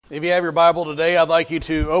If you have your Bible today, I'd like you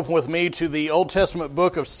to open with me to the Old Testament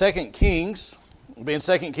book of 2 Kings. It'll be in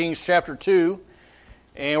 2 Kings chapter 2,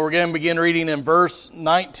 and we're going to begin reading in verse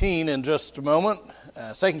 19 in just a moment.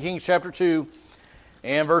 2 Kings chapter 2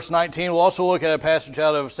 and verse 19. We'll also look at a passage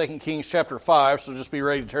out of 2 Kings chapter 5, so just be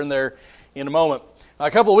ready to turn there in a moment.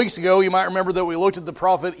 A couple of weeks ago, you might remember that we looked at the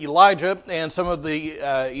prophet Elijah and some of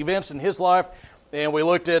the events in his life, and we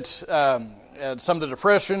looked at some of the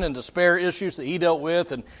depression and despair issues that he dealt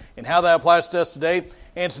with and how that applies to us today.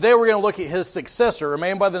 And today we're going to look at his successor, a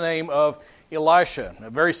man by the name of Elisha.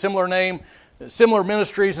 A very similar name, similar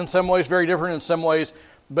ministries in some ways, very different in some ways,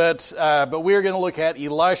 but we are going to look at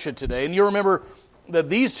Elisha today. And you remember that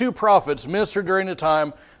these two prophets ministered during a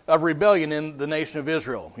time of rebellion in the nation of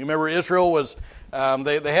Israel. You remember Israel was,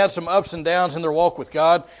 they had some ups and downs in their walk with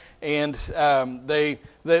God, and they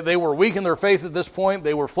were weak in their faith at this point.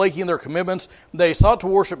 They were flaky in their commitments. They sought to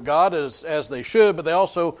worship God as they should, but they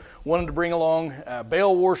also wanted to bring along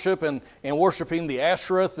Baal worship and worshiping the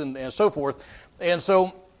Ashereth and so forth. And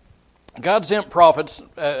so God sent prophets,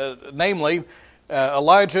 namely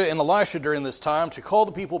Elijah and Elisha during this time, to call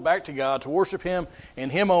the people back to God, to worship Him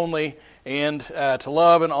and Him only, and to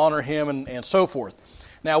love and honor Him and so forth.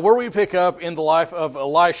 Now, where we pick up in the life of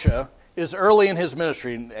Elisha is early in his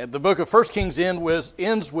ministry. The book of 1 Kings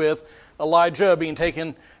ends with Elijah being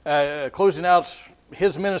taken, closing out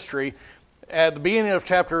his ministry. At the beginning of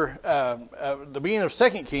the beginning of 2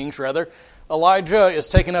 Kings, Elijah is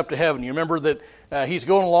taken up to heaven. You remember that he's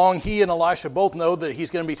going along. He and Elisha both know that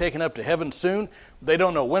he's going to be taken up to heaven soon. They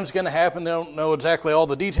don't know when it's going to happen. They don't know exactly all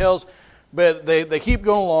the details. But they keep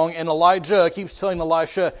going along, and Elijah keeps telling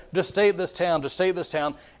Elisha, just stay at this town, just stay at this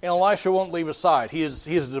town. And Elisha won't leave his side. He is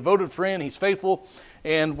a devoted friend. He's faithful,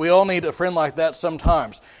 and we all need a friend like that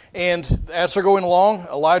sometimes. And as they're going along,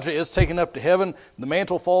 Elijah is taken up to heaven. The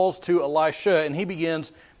mantle falls to Elisha, and he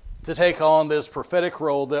begins to take on this prophetic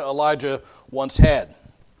role that Elijah once had.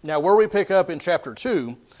 Now, where we pick up in chapter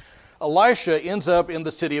 2, Elisha ends up in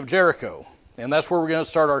the city of Jericho. And that's where we're going to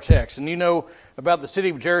start our text. And you know about the city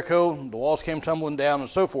of Jericho, the walls came tumbling down and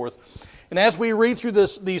so forth. And as we read through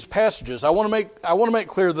these passages, I want to make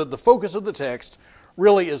clear that the focus of the text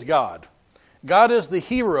really is God. God is the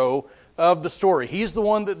hero of the story. He's the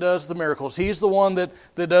one that does the miracles. He's the one that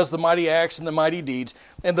does the mighty acts and the mighty deeds.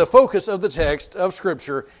 And the focus of the text of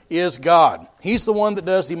Scripture is God. He's the one that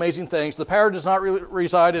does the amazing things. The power does not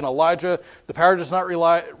reside in Elijah. The power does not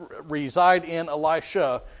reside in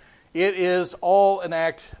Elisha. It is all an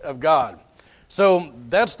act of God. So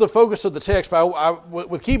that's the focus of the text. But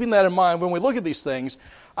with keeping that in mind, when we look at these things,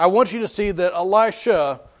 I want you to see that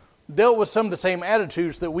Elisha dealt with some of the same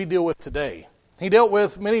attitudes that we deal with today. He dealt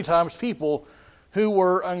with, many times, people who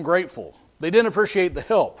were ungrateful. They didn't appreciate the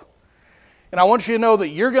help. And I want you to know that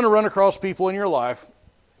you're going to run across people in your life,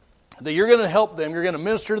 that you're going to help them, you're going to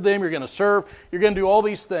minister to them, you're going to serve, you're going to do all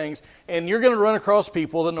these things, and you're going to run across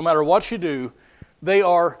people that no matter what you do, they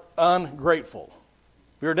are ungrateful.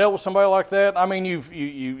 Have you ever dealt with somebody like that? I mean,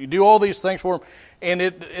 you do all these things for them, and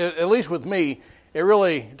it at least with me, it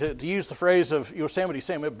really, to use the phrase of Yosemite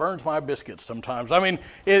Sam, it burns my biscuits sometimes. I mean,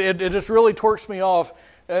 it just really torques me off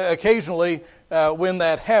occasionally when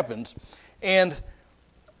that happens. And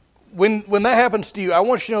when that happens to you, I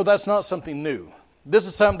want you to know that's not something new. This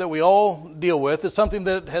is something that we all deal with. It's something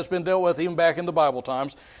that has been dealt with even back in the Bible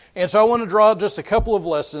times. And so I want to draw just a couple of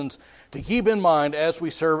lessons to keep in mind as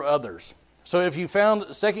we serve others. So if you found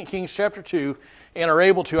 2 Kings chapter 2 and are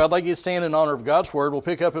able to, I'd like you to stand in honor of God's Word. We'll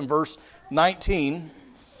pick up in verse 19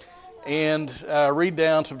 and read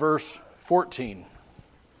down to verse 14.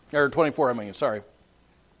 Or 24, sorry.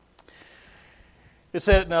 It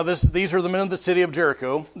said, now these are the men of the city of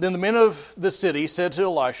Jericho. Then the men of the city said to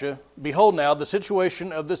Elisha, behold now, the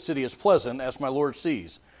situation of this city is pleasant, as my Lord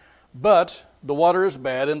sees. But the water is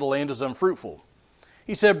bad, and the land is unfruitful.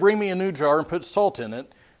 He said, bring me a new jar and put salt in it.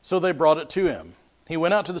 So they brought it to him. He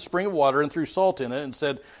went out to the spring of water and threw salt in it and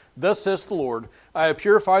said, thus says the Lord, I have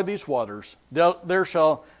purified these waters. There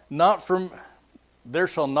shall not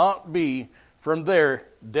be from there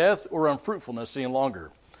death or unfruitfulness any longer.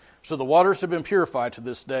 So the waters have been purified to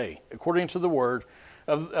this day, according to the word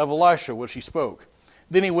of Elisha which he spoke.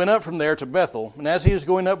 Then he went up from there to Bethel, and as he was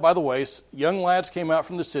going up by the way, young lads came out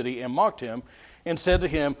from the city and mocked him, and said to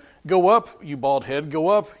him, go up, you bald head, go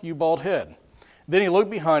up, you bald head. Then he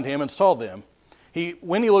looked behind him and saw them.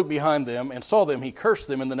 When he looked behind them and saw them, he cursed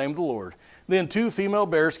them in the name of the Lord. Then 2 female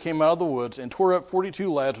bears came out of the woods and tore up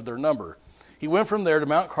 42 lads of their number. He went from there to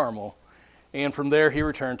Mount Carmel, and from there he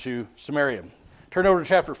returned to Samaria. Turn over to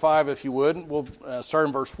chapter 5 if you would. We'll start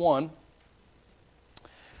in verse 1.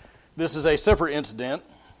 This is a separate incident.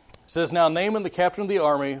 It says, Now Naaman, the captain of the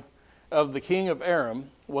army of the king of Aram,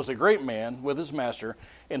 was a great man with his master,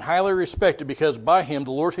 and highly respected, because by him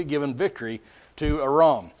the Lord had given victory to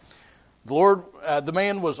Aram. The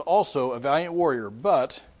man was also a valiant warrior,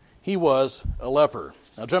 but he was a leper.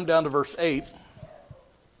 Now jump down to verse 8.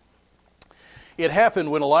 It happened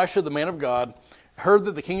when Elisha, the man of God, heard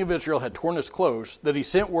that the king of Israel had torn his clothes, that he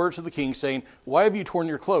sent word to the king, saying, Why have you torn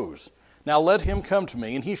your clothes? Now let him come to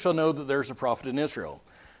me, and he shall know that there is a prophet in Israel.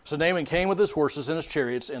 So Naaman came with his horses and his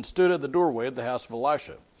chariots, and stood at the doorway of the house of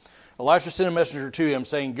Elisha. Elisha sent a messenger to him,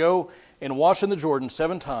 saying, Go and wash in the Jordan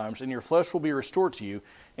 7 times, and your flesh will be restored to you,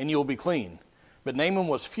 and you will be clean. But Naaman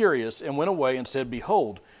was furious, and went away, and said,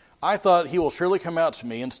 Behold, I thought he will surely come out to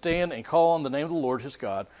me, and stand and call on the name of the Lord his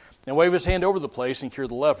God, and wave his hand over the place, and cure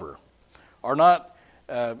the leper. Are not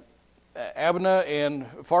Abana and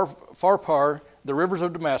Pharpar, the rivers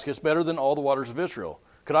of Damascus, better than all the waters of Israel?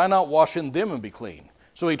 Could I not wash in them and be clean?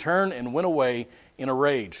 So he turned and went away in a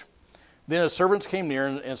rage. Then his servants came near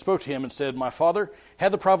and spoke to him and said, My father,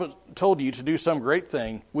 had the prophet told you to do some great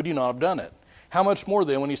thing, would you not have done it? How much more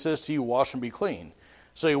then when he says to you, Wash and be clean?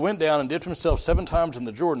 So he went down and dipped himself 7 times in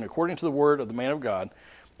the Jordan, according to the word of the man of God,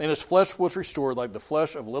 and his flesh was restored like the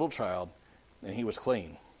flesh of a little child, and he was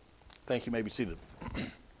clean. Thank you. You may be seated.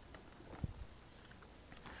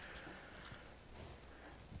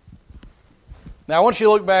 Now, I want you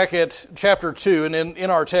to look back at chapter 2, and in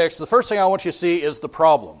our text, the first thing I want you to see is the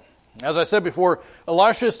problem. As I said before,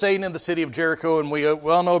 Elisha is staying in the city of Jericho, and we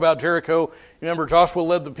all know about Jericho. Remember, Joshua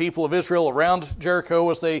led the people of Israel around Jericho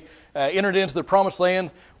as they entered into the promised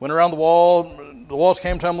land, went around the walls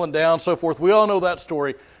came tumbling down, so forth. We all know that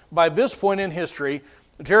story. By this point in history,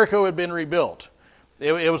 Jericho had been rebuilt.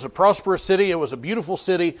 It was a prosperous city. It was a beautiful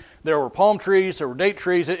city. There were palm trees. There were date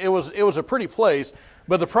trees. It was a pretty place.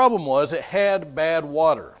 But the problem was it had bad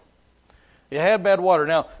water. It had bad water.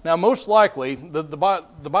 Now most likely, the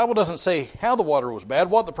Bible doesn't say how the water was bad,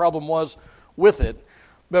 what the problem was with it.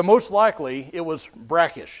 But most likely, it was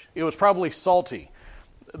brackish. It was probably salty.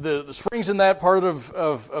 The springs in that part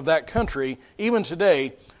of that country, even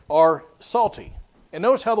today, are salty. And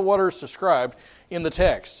notice how the water is described in the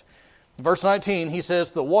text. Verse 19, he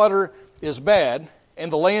says, the water is bad,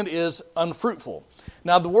 and the land is unfruitful.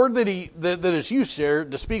 Now, the word that is used there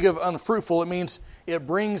to speak of unfruitful, it means it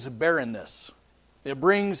brings barrenness. It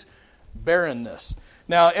brings barrenness.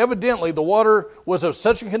 Now, evidently, the water was of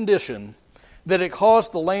such a condition that it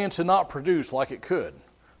caused the land to not produce like it could.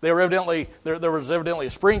 There was evidently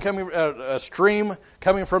a stream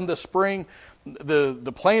coming from this spring.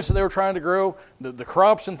 The plants that they were trying to grow, the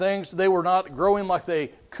crops and things, they were not growing like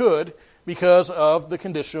they could because of the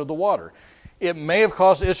condition of the water. It may have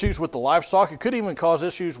caused issues with the livestock. It could even cause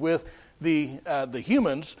issues with the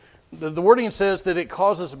humans. The wording says that it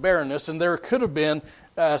causes barrenness, and there could have been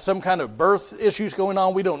some kind of birth issues going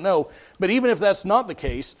on. We don't know. But even if that's not the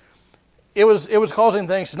case, it was causing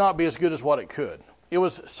things to not be as good as what it could. It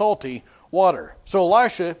was salty water. So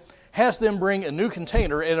Elisha has them bring a new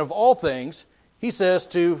container, and of all things, he says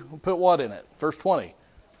to put what in it? Verse 20.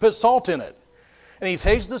 Put salt in it. And he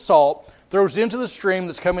takes the salt, throws it into the stream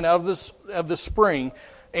that's coming out of this spring,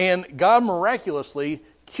 and God miraculously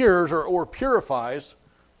cures or purifies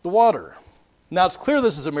the water. Now, it's clear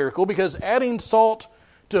this is a miracle because adding salt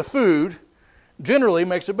to food generally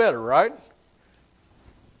makes it better, right?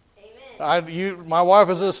 Amen. My wife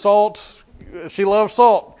is a salt. She loves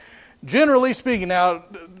salt. Generally speaking, now,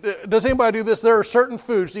 does anybody do this? There are certain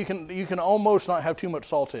foods you can almost not have too much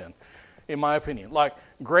salt in my opinion. Like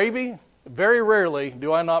gravy, very rarely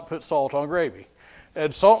do I not put salt on gravy.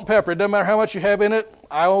 And salt and pepper, it doesn't matter how much you have in it,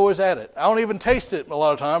 I always add it. I don't even taste it a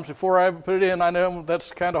lot of times before I put it in. I know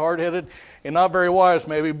that's kind of hard-headed and not very wise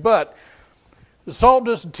maybe, but the salt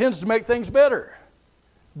just tends to make things better.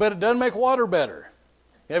 But it doesn't make water better.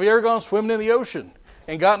 Have you ever gone swimming in the ocean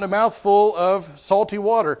and gotten a mouthful of salty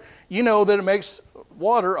water? You know that it makes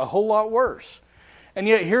water a whole lot worse. And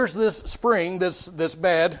yet here's this spring that's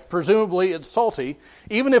bad. Presumably it's salty.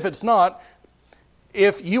 Even if it's not,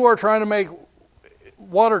 if you are trying to make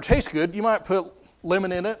water taste good, you might put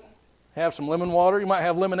lemon in it, have some lemon water. You might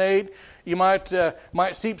have lemonade. You might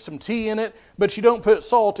steep some tea in it, but you don't put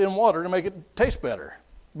salt in water to make it taste better.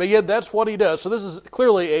 But yet that's what he does. So this is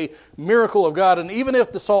clearly a miracle of God. And even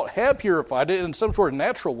if the salt had purified it in some sort of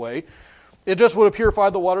natural way, it just would have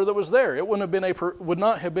purified the water that was there. It would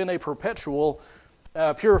not have been a perpetual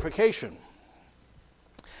purification.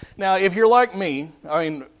 Now, if you're like me,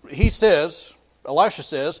 Elisha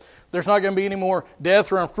says, there's not going to be any more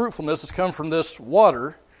death or unfruitfulness that's come from this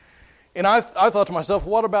water. And I thought to myself,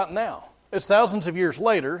 what about now? It's thousands of years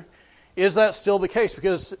later, Is that still the case?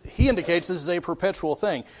 Because he indicates this is a perpetual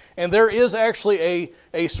thing. And there is actually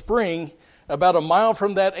a spring about a mile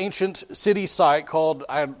from that ancient city site called,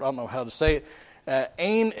 I don't know how to say it,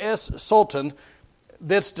 Ain es Sultan,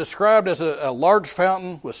 that's described as a large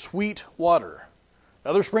fountain with sweet water.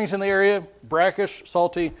 Other springs in the area, brackish,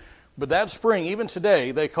 salty, but that spring, even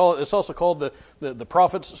today, they call it. It's also called the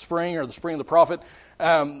prophet's spring or the spring of the prophet.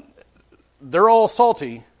 They're all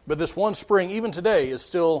salty, but this one spring, even today, is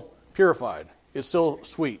still purified. It's still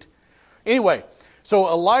sweet. Anyway, so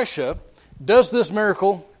Elisha does this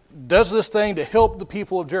miracle, does this thing to help the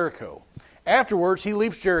people of Jericho. Afterwards, he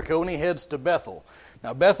leaves Jericho and he heads to Bethel.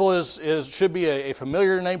 Now, Bethel should be a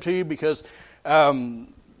familiar name to you because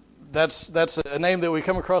that's a name that we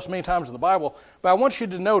come across many times in the Bible. But I want you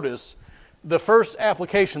to notice the first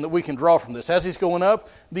application that we can draw from this. As he's going up,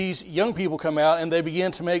 these young people come out and they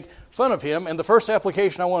begin to make fun of him. And the first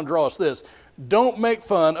application I want to draw is this: don't make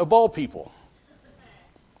fun of bald people.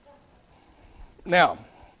 Now,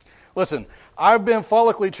 listen, I've been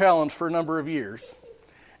follically challenged for a number of years.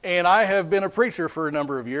 And I have been a preacher for a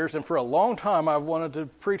number of years, and for a long time I've wanted to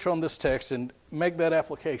preach on this text and make that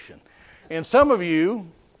application. And some of you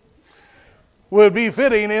would be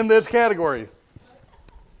fitting in this category.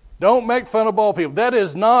 Don't make fun of bald people. That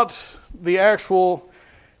is not the actual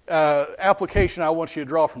application I want you to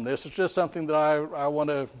draw from this. It's just something that I want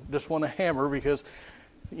to hammer because,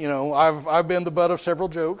 you know, I've been the butt of several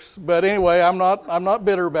jokes. But anyway, I'm not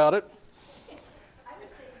bitter about it.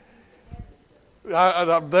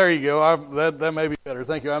 There you go. That may be better.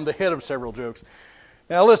 Thank you. I'm the head of several jokes.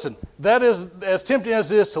 Now, listen. That is as tempting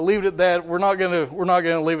as it is to leave it at that. We're not going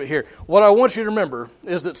to leave it here. What I want you to remember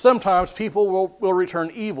is that sometimes people will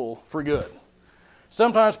return evil for good.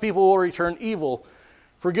 Sometimes people will return evil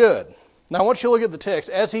for good. Now, I want you to look at the text.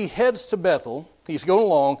 As he heads to Bethel, he's going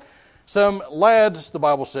along. Some lads, the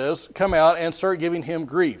Bible says, come out and start giving him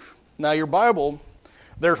grief. Now, your Bible,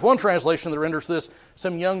 there's one translation that renders this: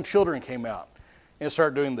 some young children came out and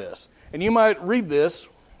start doing this. And you might read this,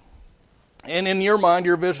 and in your mind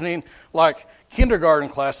you're envisioning like kindergarten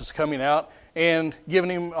classes coming out and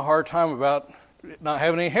giving him a hard time about not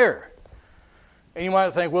having any hair. And you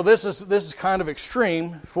might think, well, this is kind of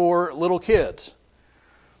extreme for little kids.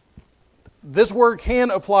 This word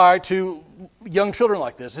can apply to young children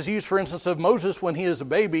like this. It's used, for instance, of Moses when he is a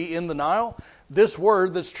baby in the Nile. This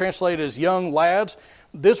word that's translated as young lads,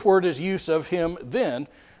 this word is used of him then.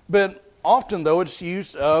 But often, though, it's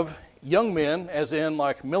used of young men, as in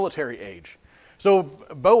like military age. So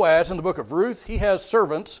Boaz in the book of Ruth, he has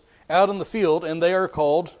servants out in the field, and they are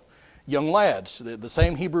called young lads, the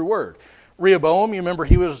same Hebrew word. Rehoboam, you remember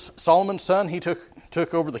he was Solomon's son. He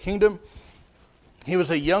took over the kingdom. He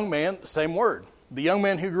was a young man, same word. The young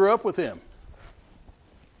man who grew up with him,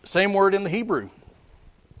 same word in the Hebrew.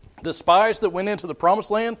 The spies that went into the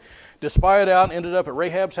promised land, to spy it out and ended up at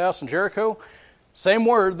Rahab's house in Jericho, same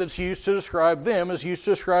word that's used to describe them is used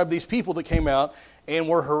to describe these people that came out and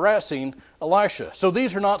were harassing Elisha. So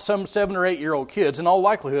these are not some 7 or 8 year old kids. In all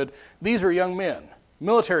likelihood, these are young men,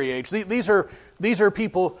 military age. These are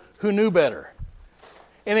people who knew better.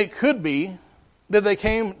 And it could be that they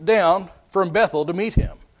came down from Bethel to meet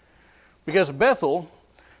him. Because Bethel,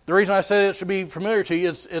 the reason I said it should be familiar to you,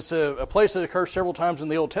 it's a place that occurs several times in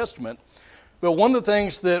the Old Testament. But one of the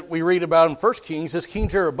things that we read about in 1 Kings is King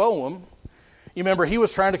Jeroboam. You remember, he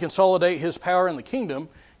was trying to consolidate his power in the kingdom,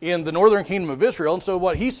 in the northern kingdom of Israel. And so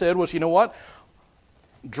what he said was, you know what?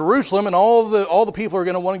 Jerusalem and all the people are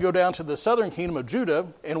going to want to go down to the southern kingdom of Judah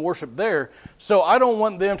and worship there. So I don't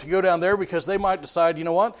want them to go down there because they might decide, you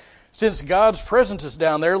know what? Since God's presence is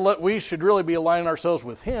down there, we should really be aligning ourselves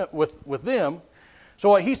with him, with them. So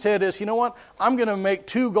what he said is, you know what? I'm going to make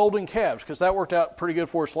 2 golden calves, because that worked out pretty good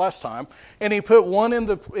for us last time. And he put one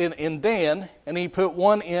in Dan, and he put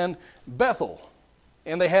one in Bethel.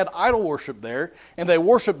 And they had idol worship there, and they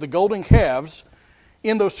worshiped the golden calves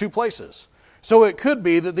in those 2 places. So it could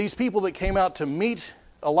be that these people that came out to meet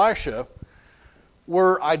Elisha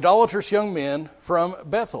were idolatrous young men from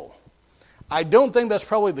Bethel. I don't think that's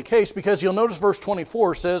probably the case, because you'll notice verse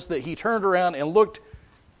 24 says that he turned around and looked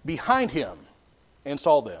behind him and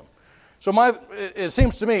saw them. So it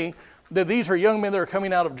seems to me that these are young men that are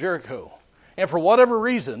coming out of Jericho. And for whatever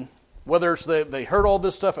reason, whether it's they heard all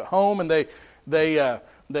this stuff at home and they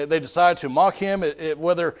decided to mock him,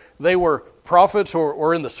 whether they were prophets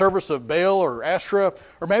or in the service of Baal or Asherah,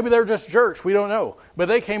 or maybe they were just jerks, we don't know. But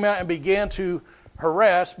they came out and began to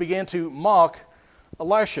harass, began to mock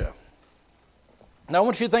Elisha. Now I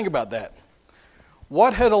want you to think about that.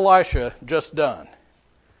 What had Elisha just done?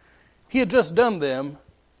 He had just done them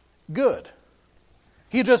good.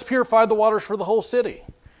 He had just purified the waters for the whole city.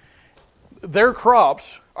 their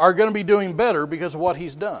crops are going to be doing better because of what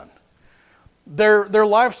he's done. Their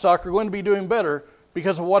livestock are going to be doing better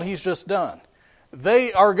because of what he's just done.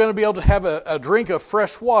 They are going to be able to have a drink of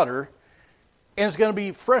fresh water, and it's going to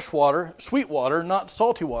be fresh water, sweet water, not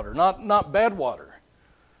salty water, not bad water.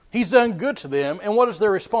 He's done good to them, and what is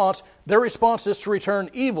their response? Their response is to return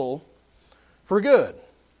evil for good.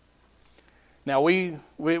 Now we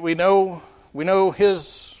know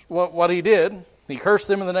what he did. He cursed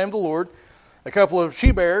them in the name of the Lord. A couple of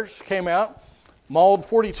she-bears came out, mauled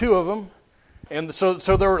 42 of them, and so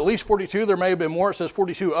there were at least 42. There may have been more. It says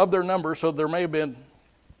 42 of their number, so there may have been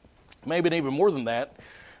even more than that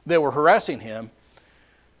were harassing him.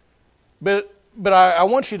 But I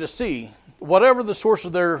want you to see, whatever the source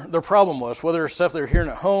of their problem was, whether it's stuff they're hearing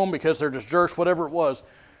at home because they're just jerks, whatever it was,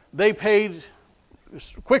 they paid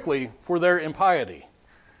quickly for their impiety.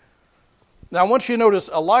 Now I want you to notice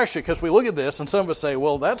Elisha, because we look at this and some of us say,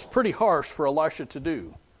 well, that's pretty harsh for Elisha to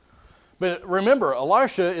do. But remember,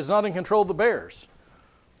 Elisha is not in control of the bears.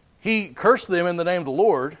 He cursed them in the name of the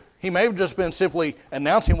Lord. He may have just been simply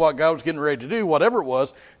announcing what God was getting ready to do, whatever it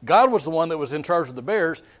was. God was the one that was in charge of the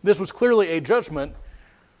bears. This was clearly a judgment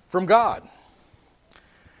from God.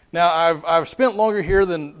 Now, I've spent longer here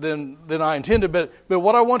than I intended, but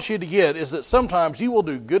what I want you to get is that sometimes you will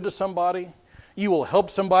do good to somebody, you will help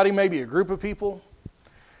somebody, maybe a group of people,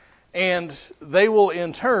 and they will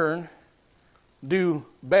in turn do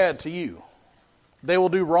bad to you. They will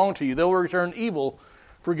do wrong to you. They will return evil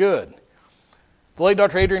for good. The late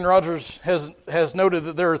Dr. Adrian Rogers has noted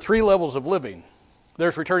that there are 3 levels of living.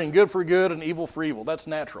 There's returning good for good and evil for evil. That's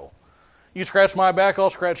natural. You scratch my back, I'll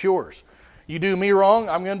scratch yours. You do me wrong,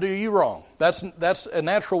 I'm going to do you wrong. That's a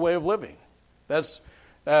natural way of living. That's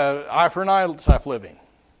eye for an eye type living.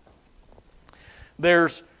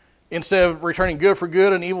 There's, instead of returning good for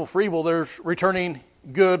good and evil for evil, there's returning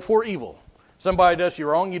good for evil. Somebody does you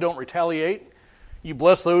wrong, you don't retaliate. You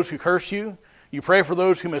bless those who curse you. You pray for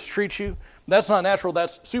those who mistreat you. That's not natural,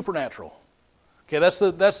 that's supernatural. Okay,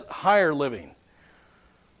 that's higher living.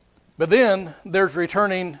 But then there's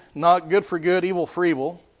returning not good for good, evil for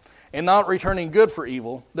evil, and not returning good for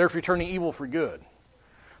evil. There's returning evil for good.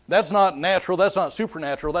 That's not natural, that's not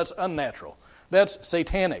supernatural, that's unnatural. That's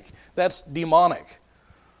satanic. That's demonic.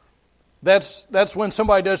 That's when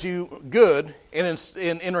somebody does you good, and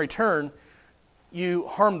in return, you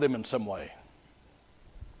harm them in some way.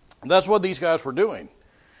 That's what these guys were doing.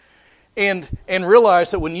 And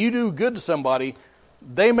realize that when you do good to somebody,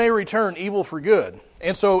 they may return evil for good.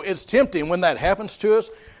 And so it's tempting when that happens to us.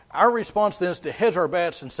 Our response then is to hedge our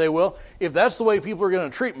bets and say, well, if that's the way people are going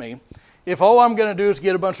to treat me, if all I'm going to do is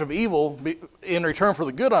get a bunch of evil in return for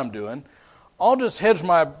the good I'm doing, I'll just hedge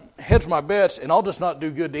my bets and I'll just not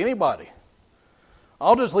do good to anybody.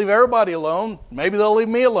 I'll just leave everybody alone. Maybe they'll leave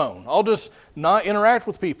me alone. I'll just not interact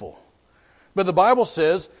with people. But the Bible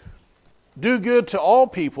says, do good to all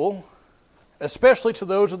people, especially to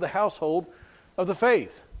those of the household of the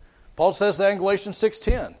faith. Paul says that in Galatians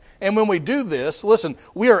 6:10. And when we do this, listen,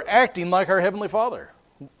 we are acting like our Heavenly Father.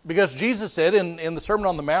 Because Jesus said in the Sermon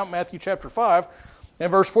on the Mount, Matthew chapter 5, and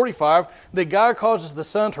verse 45, that God causes the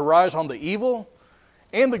sun to rise on the evil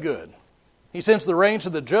and the good. He sends the rain to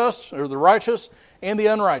the just, or the righteous, and the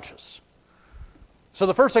unrighteous. So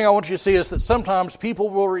the first thing I want you to see is that sometimes people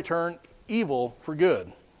will return evil for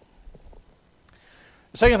good.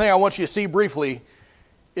 The second thing I want you to see briefly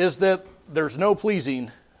is that there's no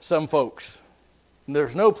pleasing some folks.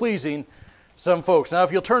 There's no pleasing some folks. Now,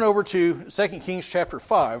 if you'll turn over to 2 Kings chapter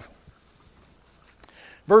 5,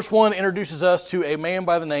 verse 1 introduces us to a man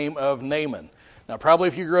by the name of Naaman. Now, probably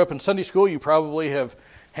if you grew up in Sunday school, you probably have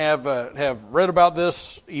read about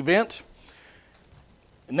this event.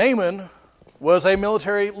 Naaman was a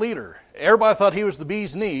military leader. Everybody thought he was the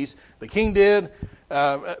bee's knees. The king did.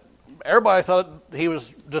 Everybody thought he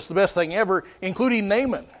was just the best thing ever, including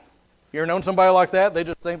Naaman. You ever known somebody like that? They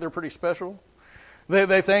just think they're pretty special.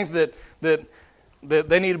 They think that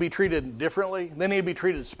they need to be treated differently. They need to be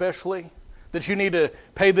treated specially. That you need to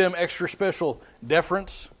pay them extra special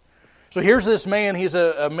deference. So here's this man. He's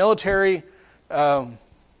a military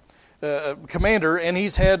commander, and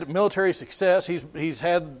he's had military success. He's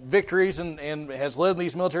had victories and has led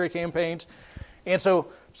these military campaigns. And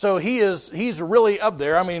so he's really up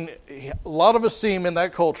there. I mean, a lot of esteem in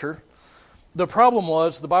that culture. The problem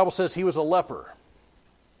was, the Bible says he was a leper.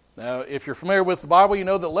 Now, if you're familiar with the Bible, you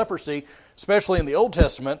know that leprosy, especially in the Old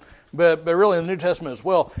Testament, but really in the New Testament as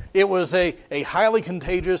well, it was a highly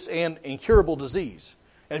contagious and incurable disease.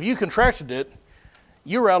 And if you contracted it,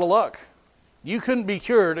 you were out of luck. You couldn't be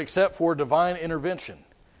cured except for divine intervention.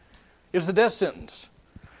 It was the death sentence.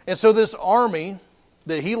 And so this army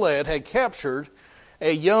that he led had captured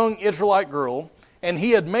a young Israelite girl, and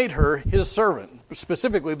he had made her his servant,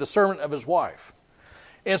 specifically the servant of his wife.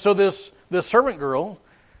 And so this servant girl,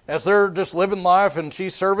 as they're just living life and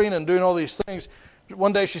she's serving and doing all these things,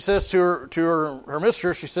 one day she says to her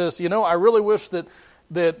mistress, she says, I really wish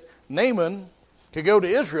that Naaman could go to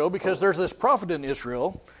Israel, because there's this prophet in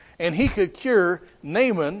Israel, and he could cure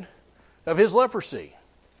Naaman of his leprosy.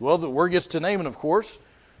 Well, the word gets to Naaman, of course.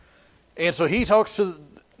 And so he talks to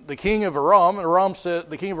the king of Aram, and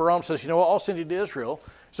the king of Aram says, I'll send you to Israel.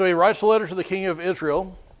 So he writes a letter to the king of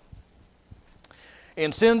Israel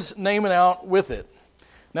and sends Naaman out with it.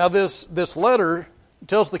 Now this letter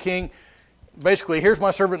tells the king, basically, here's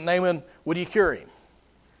my servant Naaman, would you cure him?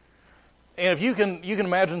 And if you can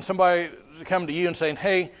imagine somebody coming to you and saying,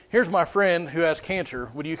 hey, here's my friend who has cancer,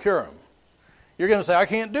 would you cure him? You're going to say, I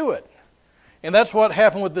can't do it. And that's what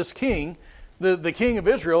happened with this king. The king of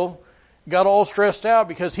Israel got all stressed out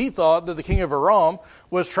because he thought that the king of Aram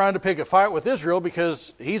was trying to pick a fight with Israel,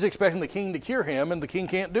 because he's expecting the king to cure him, and the king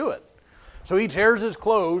can't do it. So he tears his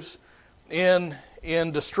clothes in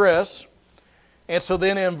distress. And so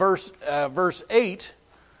then in verse 8,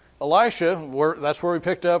 Elisha, that's where we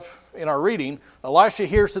picked up in our reading, Elisha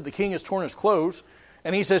hears that the king has torn his clothes,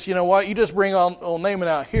 and he says, you know what, you just bring on Naaman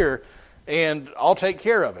out here, and I'll take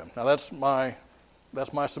care of him. Now that's my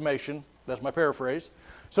summation, that's my paraphrase.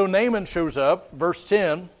 So Naaman shows up, verse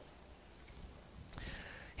 10.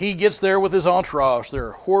 He gets there with his entourage. There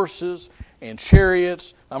are horses and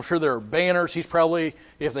chariots. I'm sure there are banners. He's probably,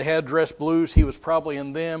 if they had dress blues, he was probably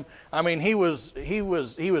in them. I mean, he was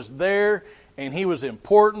there, and he was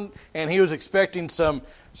important, and he was expecting some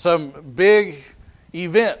big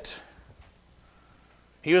event.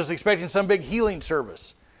 He was expecting some big healing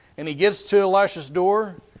service. And he gets to Elisha's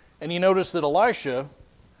door, and you notice that Elisha,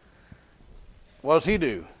 what does he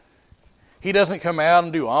do? He doesn't come out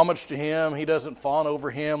and do homage to him. He doesn't fawn over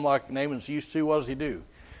him like Naaman's used to. What does he do?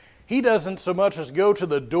 He doesn't so much as go to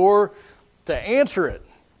the door to answer it.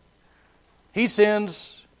 He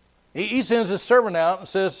sends his servant out and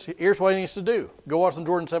says, here's what he needs to do. Go wash the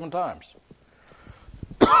Jordan 7 times.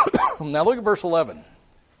 Now look at verse 11.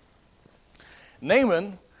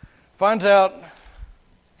 Naaman finds out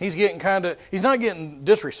he's not getting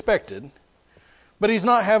disrespected, but he's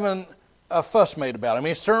not having a fuss made about him.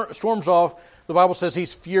 He storms off. The Bible says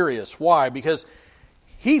he's furious. Why? Because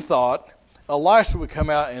he thought Elisha would come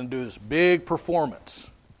out and do this big performance.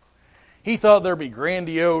 He thought there'd be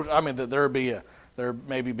grandiose. That there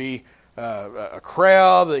maybe be a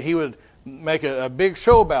crowd, that he would make a big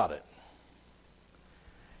show about it.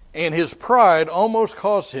 And his pride almost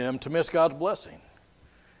caused him to miss God's blessing.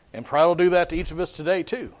 And pride will do that to each of us today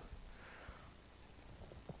too.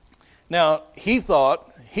 Now, he thought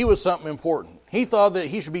he was something important. He thought that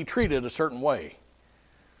he should be treated a certain way.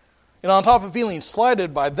 And on top of feeling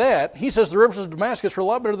slighted by that, he says the rivers of Damascus are a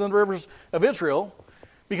lot better than the rivers of Israel,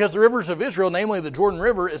 because the rivers of Israel, namely the Jordan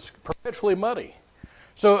River, is perpetually muddy.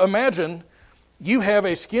 So imagine you have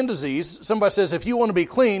a skin disease. Somebody says, if you want to be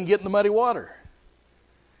clean, get in the muddy water.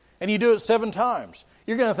 And you do it 7 times.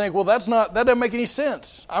 You're going to think, well, that doesn't make any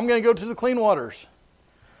sense. I'm going to go to the clean waters.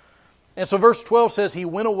 And so verse 12 says he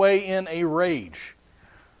went away in a rage.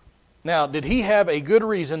 Now, did he have a good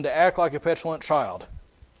reason to act like a petulant child?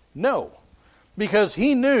 No. Because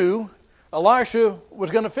he knew Elisha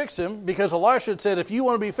was going to fix him, because Elisha had said, if you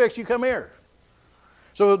want to be fixed, you come here.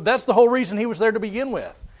 So that's the whole reason he was there to begin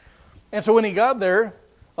with. And so when he got there,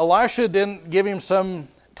 Elisha didn't give him some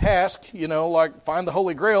task, like find the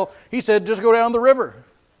Holy Grail. He said, just go down the river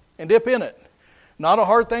and dip in it. Not a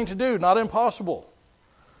hard thing to do, not impossible.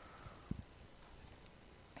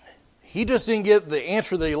 He just didn't get the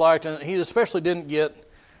answer that he liked, and he especially didn't get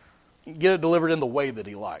it delivered in the way that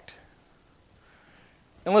he liked.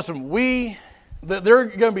 And listen, there are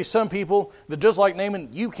going to be some people that, just like Naaman,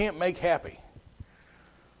 you can't make happy.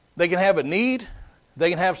 They can have a need. They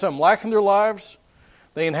can have some lack in their lives.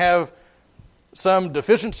 They can have some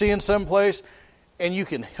deficiency in some place, and you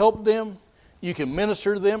can help them. You can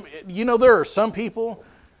minister to them. There are some people,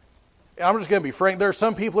 I'm just going to be frank, there are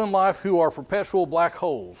some people in life who are perpetual black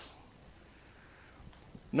holes.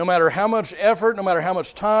 No matter how much effort, no matter how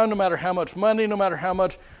much time, no matter how much money, no matter how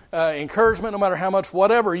much encouragement, no matter how much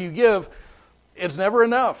whatever you give, it's never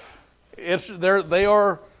enough. They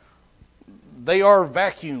are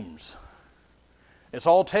vacuums. It's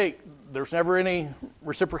all take. There's never any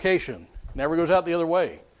reciprocation. It never goes out the other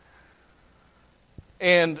way.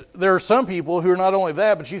 And there are some people who are not only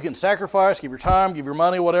that, but you can sacrifice, give your time, give your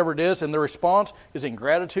money, whatever it is, and the response is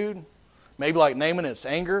ingratitude. Maybe like Naaman, it's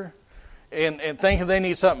anger. And thinking they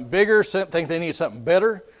need something bigger, think they need something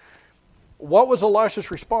better. what was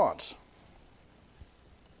Elisha's response?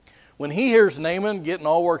 When he hears Naaman getting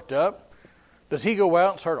all worked up, does he go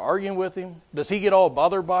out and start arguing with him? Does he get all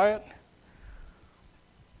bothered by it?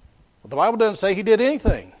 Well, the Bible doesn't say he did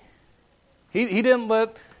anything. He didn't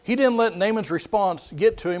let Naaman's response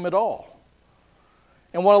get to him at all.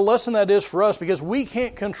 And what a lesson that is for us, because we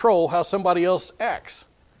can't control how somebody else acts.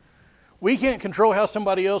 We can't control how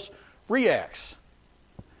somebody else reacts.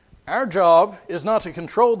 Our job is not to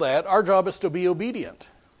control that. Our job is to be obedient.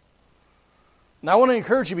 Now, I want to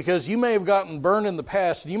encourage you, because you may have gotten burned in the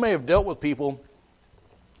past, and you may have dealt with people,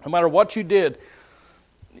 no matter what you did,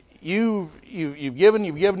 you've given,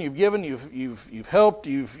 you've helped,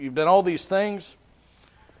 you've done all these things,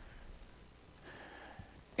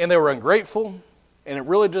 and they were ungrateful, and it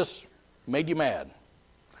really just made you mad.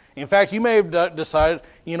 In fact, you may have decided,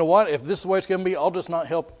 you know what, if this is the way it's going to be, I'll just not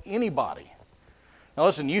help anybody. Now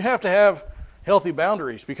listen, you have to have healthy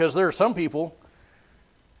boundaries, because there are some people,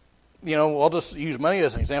 I'll just use money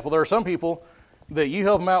as an example. There are some people that you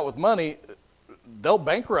help them out with money, they'll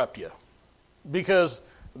bankrupt you, because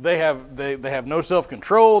they have no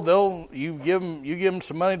self-control. You give them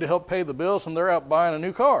some money to help pay the bills, and they're out buying a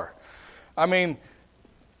new car. I mean,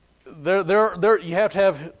 you have to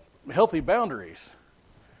have healthy boundaries.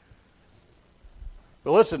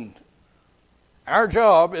 But listen, our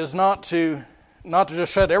job is not to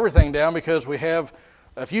just shut everything down because we have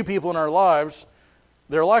a few people in our lives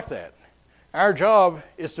that are like that. Our job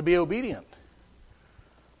is to be obedient.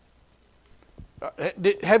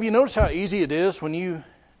 Have you noticed how easy it is when you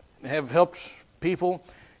have helped people,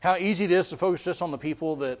 how easy it is to focus just on the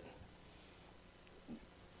people that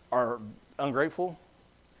are ungrateful?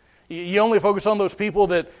 You only focus on those people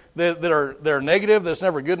that are negative, that's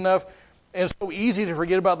never good enough. And it's so easy to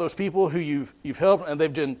forget about those people who you've helped and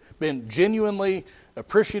they've been genuinely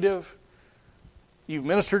appreciative. You've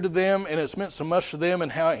ministered to them and it's meant so much to them, and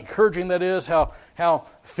how encouraging that is, how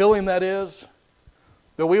filling that is.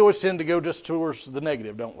 But we always tend to go just towards the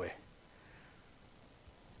negative, don't we?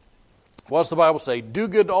 What does the Bible say? Do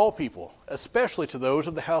good to all people, especially to those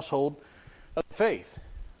of the household of faith.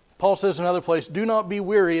 Paul says in another place, do not be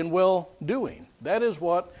weary in well-doing. That is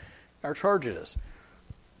what our charge is.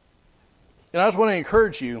 And I just want to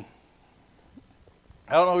encourage you.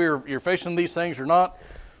 I don't know if you're facing these things or not,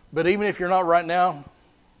 but even if you're not right now,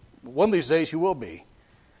 one of these days you will be.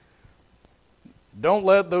 Don't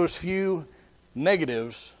let those few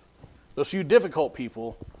negatives, those few difficult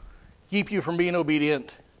people, keep you from being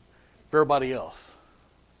obedient for everybody else.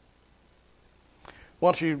 Why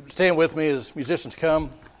don't you stand with me as musicians come?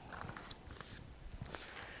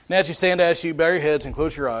 And as you stand, I ask you, bow your heads and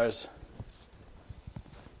close your eyes.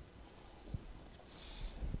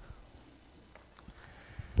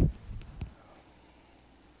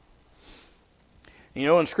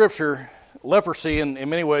 In Scripture, leprosy in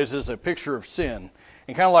many ways is a picture of sin.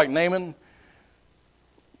 And kind of like Naaman,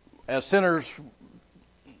 as sinners,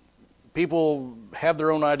 people have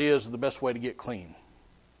their own ideas of the best way to get clean.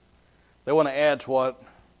 They want to add to what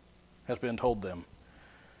has been told them.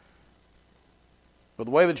 But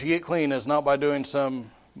the way that you get clean is not by doing some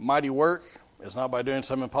mighty work. It's not by doing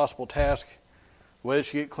some impossible task. The way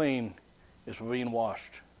that you get clean is by being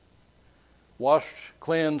washed. Washed,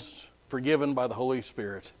 cleansed, forgiven by the Holy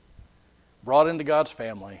Spirit, brought into God's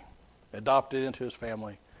family, adopted into His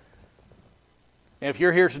family. And if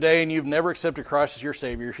you're here today and you've never accepted Christ as your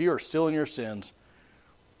Savior, if you are still in your sins,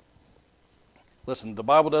 listen, the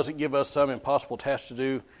Bible doesn't give us some impossible task to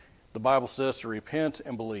do. The Bible says to repent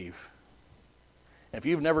and believe. And if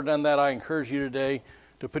you've never done that, I encourage you today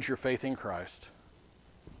to put your faith in Christ.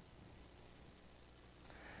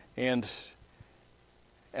 And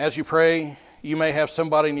as you pray, you may have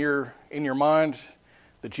somebody in your mind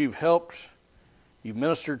that you've helped, you've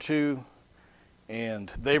ministered to, and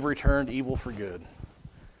they've returned evil for good.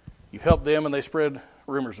 You've helped them and they spread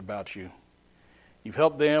rumors about you. You've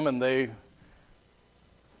helped them and it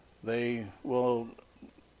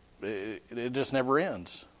just never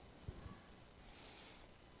ends.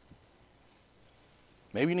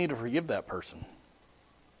 Maybe you need to forgive that person.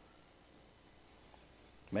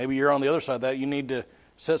 Maybe you're on the other side of that. You need to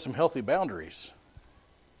set some healthy boundaries.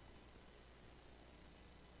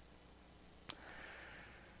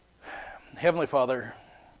 Heavenly Father,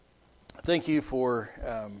 thank you for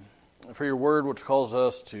your word, which calls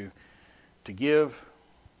us to give,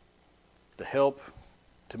 to help,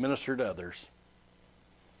 to minister to others.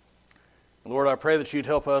 Lord, I pray that you'd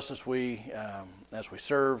help us as we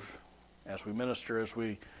serve, as we minister, as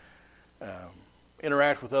we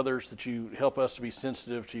interact with others, that you help us to be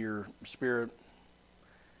sensitive to your Spirit.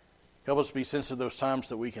 Help us to be sensitive to those times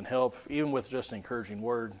that we can help, even with just an encouraging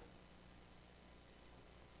word.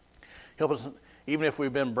 Help us, even if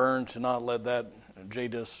we've been burned, to not let that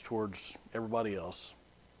jade us towards everybody else.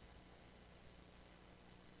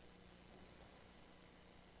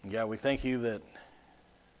 And God, we thank you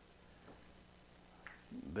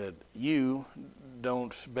that you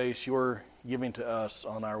don't base your giving to us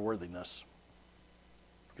on our worthiness.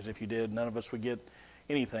 Because if you did, none of us would get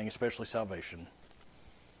anything, especially salvation.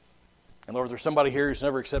 And Lord, if there's somebody here who's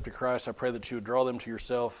never accepted Christ, I pray that you would draw them to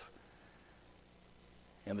yourself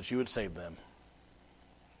and that you would save them.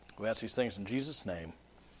 We ask these things in Jesus' name.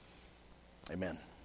 Amen.